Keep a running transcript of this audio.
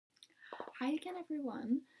Hi again,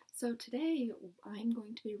 everyone. So today I'm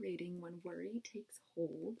going to be reading When Worry Takes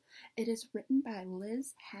Hold. It is written by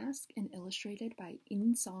Liz Haske and illustrated by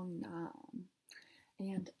In Song Nam.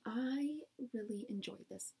 And I really enjoyed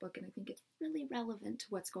this book, and I think it's really relevant to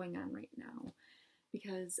what's going on right now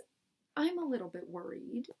because I'm a little bit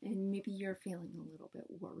worried, and maybe you're feeling a little bit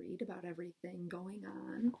worried about everything going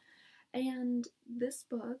on. And this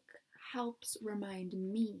book helps remind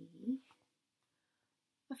me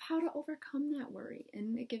of how to overcome that worry,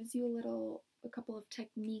 and it gives you a couple of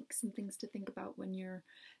techniques and things to think about when you're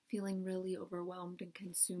feeling really overwhelmed and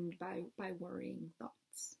consumed by worrying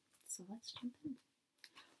thoughts. So let's jump in.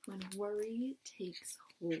 When Worry Takes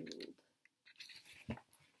Hold.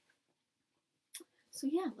 So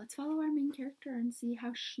yeah, let's follow our main character and see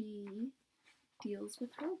how she deals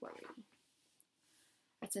with her worry.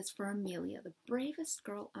 It says, for Amelia, the bravest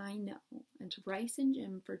girl I know, and to Bryce and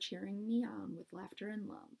Jim for cheering me on with laughter and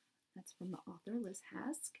love. That's from the author, Liz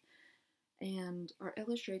Haske. And our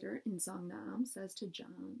illustrator, In Song Nam, says to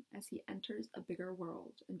John as he enters a bigger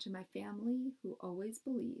world, and to my family who always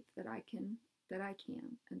believe that I can,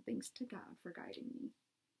 and thanks to God for guiding me.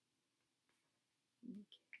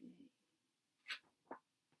 Okay.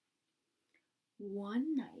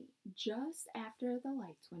 One night, just after the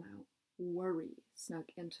lights went out, worry snuck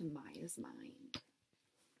into Maya's mind.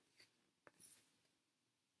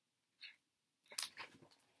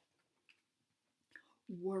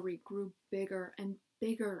 Worry grew bigger and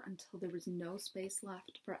bigger until there was no space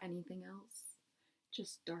left for anything else,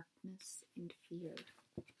 just darkness and fear.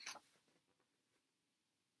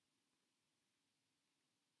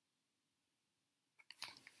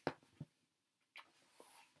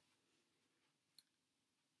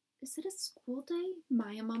 Is it a school day?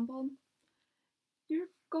 Maya mumbled. You're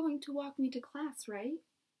going to walk me to class, right?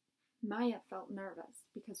 Maya felt nervous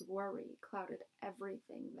because worry clouded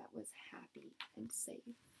everything that was happy and safe.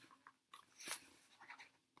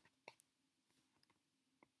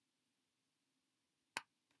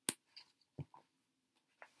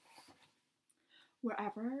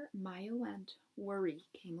 Wherever Maya went, worry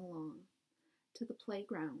came along. To the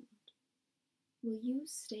playground. Will you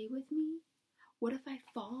stay with me? What if I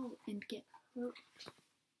fall and get hurt?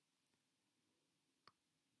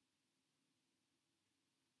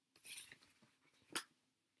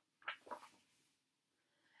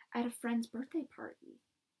 At a friend's birthday party.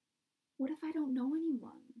 What if I don't know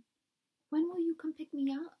anyone? When will you come pick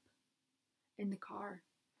me up? In the car.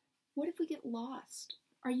 What if we get lost?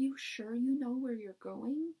 Are you sure you know where you're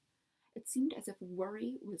going? It seemed as if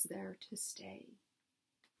worry was there to stay.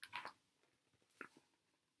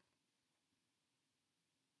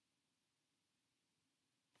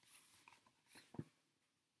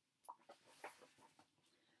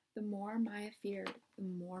 The more Maya feared, the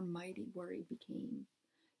more mighty worry became.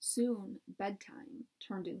 Soon, bedtime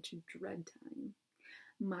turned into dread time.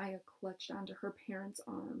 Maya clutched onto her parents'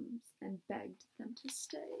 arms and begged them to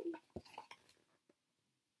stay.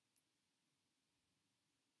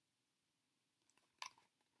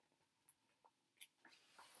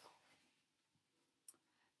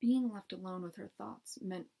 Being left alone with her thoughts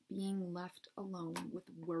meant being left alone with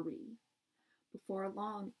worry. Before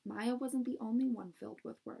long, Maya wasn't the only one filled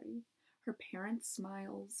with worry. Her parents'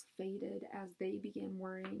 smiles faded as they began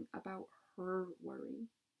worrying about her worry.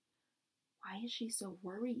 Why is she so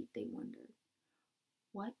worried? They wondered.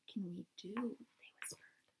 What can we do? They whispered.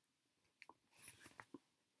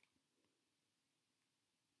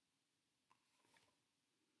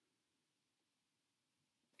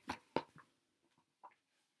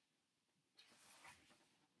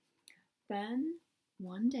 Then,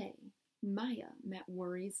 one day, Maya met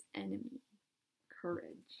worry's enemy,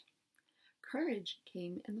 courage. Courage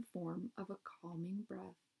came in the form of a calming breath.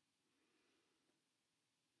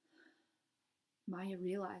 Maya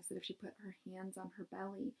realized that if she put her hands on her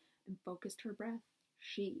belly and focused her breath,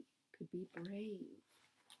 she could be brave.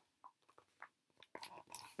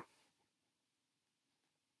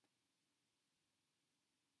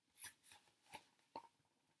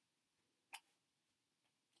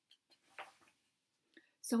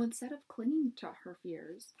 So instead of clinging to her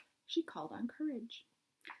fears, she called on courage.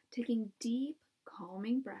 Taking deep,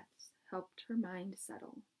 calming breaths helped her mind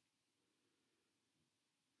settle.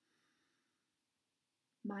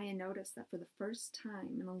 Maya noticed that for the first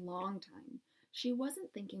time in a long time, she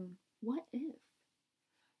wasn't thinking, what if?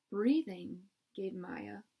 Breathing gave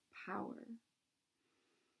Maya power.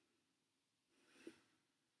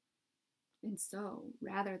 And so,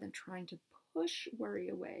 rather than trying to push worry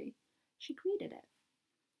away, she greeted it.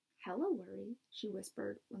 Hello, worry, she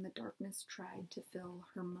whispered when the darkness tried to fill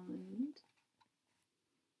her mind.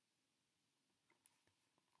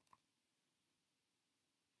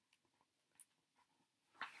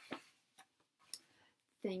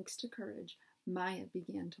 Thanks to courage, Maya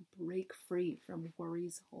began to break free from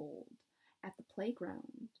worry's hold. At the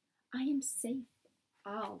playground, I am safe.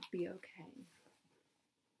 I'll be okay.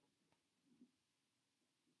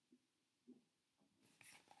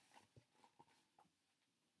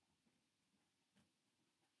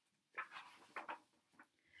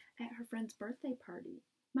 At her friend's birthday party,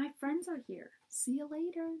 my friends are here. See you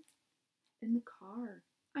later. In the car,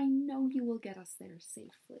 I know you will get us there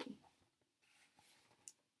safely.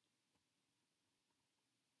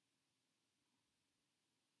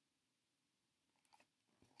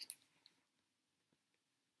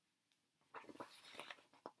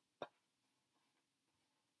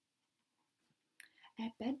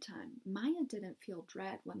 At bedtime, Maya didn't feel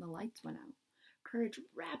dread when the lights went out. Courage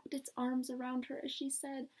wrapped its arms around her as she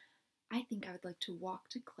said, I think I would like to walk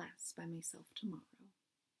to class by myself tomorrow.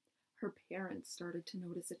 Her parents started to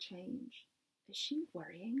notice a change. Is she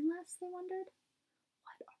worrying less, they wondered?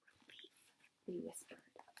 What a relief, they whispered.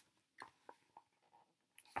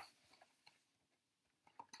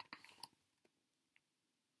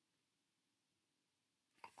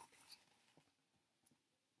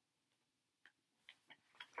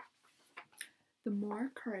 The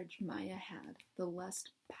more courage Maya had, the less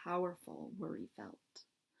powerful worry felt.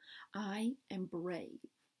 I am brave.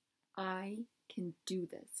 I can do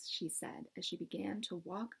this, she said as she began to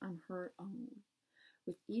walk on her own.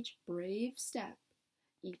 With each brave step,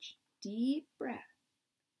 each deep breath,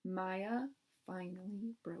 Maya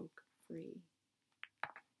finally broke free.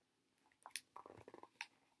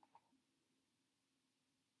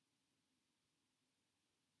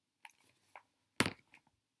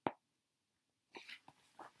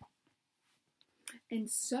 And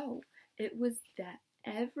so it was that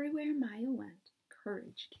everywhere Maya went,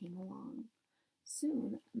 courage came along.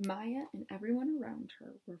 Soon, Maya and everyone around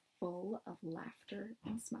her were full of laughter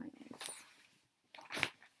and smiles.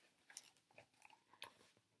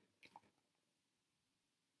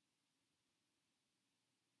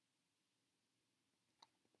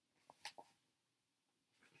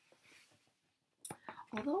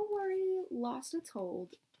 Although worry lost its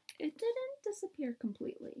hold, it didn't disappear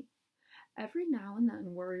completely. Every now and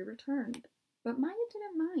then worry returned, but Maya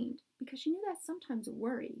didn't mind because she knew that sometimes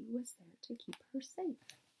worry was there to keep her safe.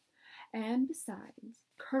 And besides,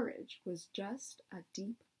 courage was just a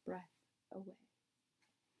deep breath away.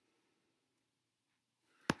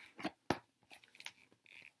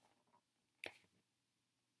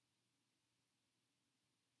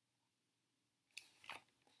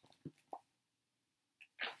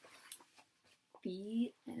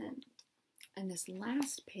 The end. And this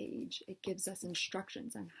last page, it gives us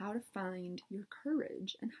instructions on how to find your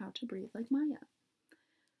courage and how to breathe like Maya.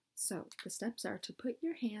 So the steps are to put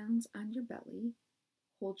your hands on your belly,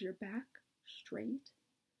 hold your back straight,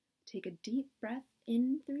 take a deep breath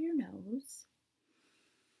in through your nose.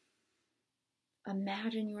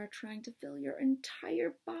 Imagine you are trying to fill your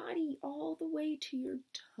entire body all the way to your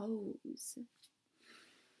toes.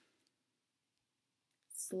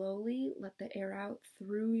 Slowly let the air out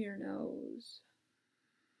through your nose.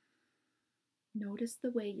 Notice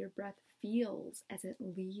the way your breath feels as it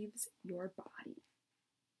leaves your body.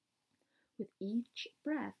 With each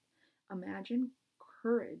breath, imagine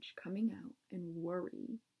courage coming out and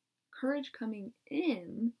worry, courage coming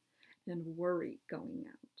in and worry going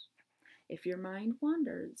out. If your mind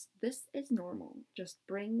wanders, this is normal. Just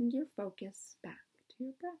bring your focus back to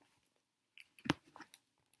your breath.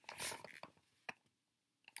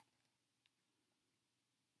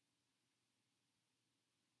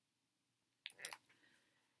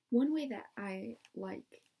 One way that I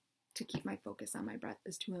like to keep my focus on my breath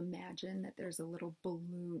is to imagine that there's a little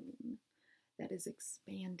balloon that is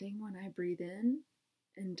expanding when I breathe in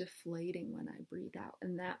and deflating when I breathe out,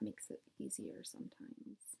 and that makes it easier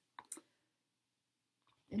sometimes.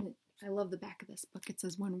 And I love the back of this book. It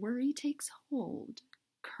says, when worry takes hold,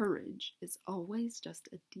 courage is always just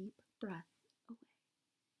a deep breath away.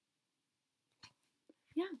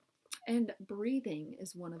 Yeah. And breathing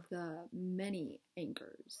is one of the many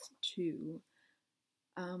anchors to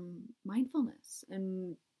mindfulness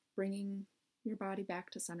and bringing your body back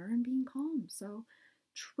to center and being calm. So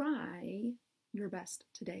try your best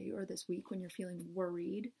today or this week when you're feeling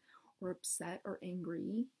worried or upset or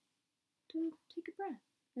angry to take a breath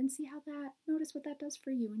and see how notice what that does for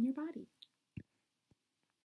you and your body.